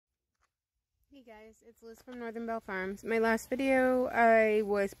Hey guys, it's Liz from Northern Bell Farms. My last video I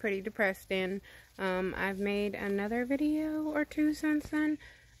was pretty depressed in. I've made another video or two since then.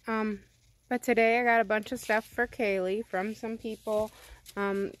 But today I got a bunch of stuff for Kaylee from some people.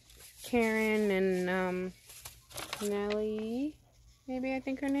 Karen and Nellie, maybe I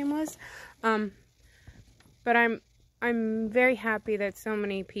think her name was. But I'm very happy that so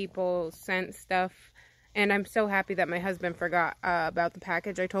many people sent stuff. And I'm so happy that my husband forgot about the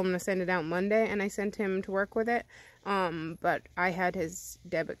package. I told him to send it out Monday, and I sent him to work with it. But I had his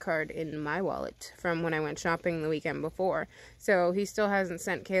debit card in my wallet from when I went shopping the weekend before. So he still hasn't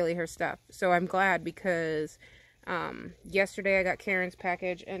sent Kaylee her stuff. So I'm glad because yesterday I got Karen's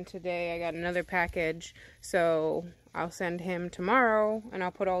package, and today I got another package. So I'll send him tomorrow, and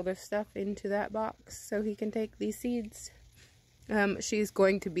I'll put all this stuff into that box so he can take these seeds. She's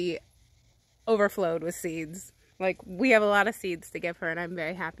going to be overflowed with seeds. Like, we have a lot of seeds to give her, and I'm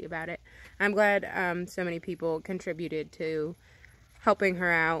very happy about it. I'm glad so many people contributed to helping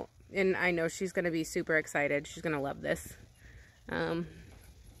her out, and I know she's going to be super excited. She's going to love this. Say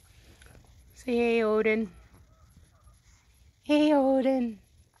hey, Odin. Hey, Odin.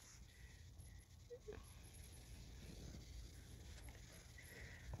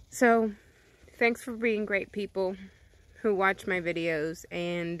 So, thanks for being great people who watch my videos,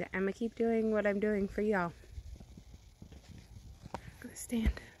 and I'm gonna keep doing what I'm doing for y'all. Gonna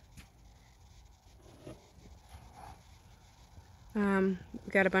stand.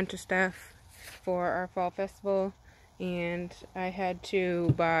 We got a bunch of stuff for our fall festival, and I had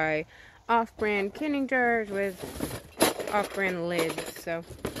to buy off-brand canning jars with off-brand lids, so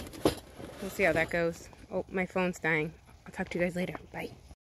we'll see how that goes. Oh, my phone's dying. I'll talk to you guys later. Bye.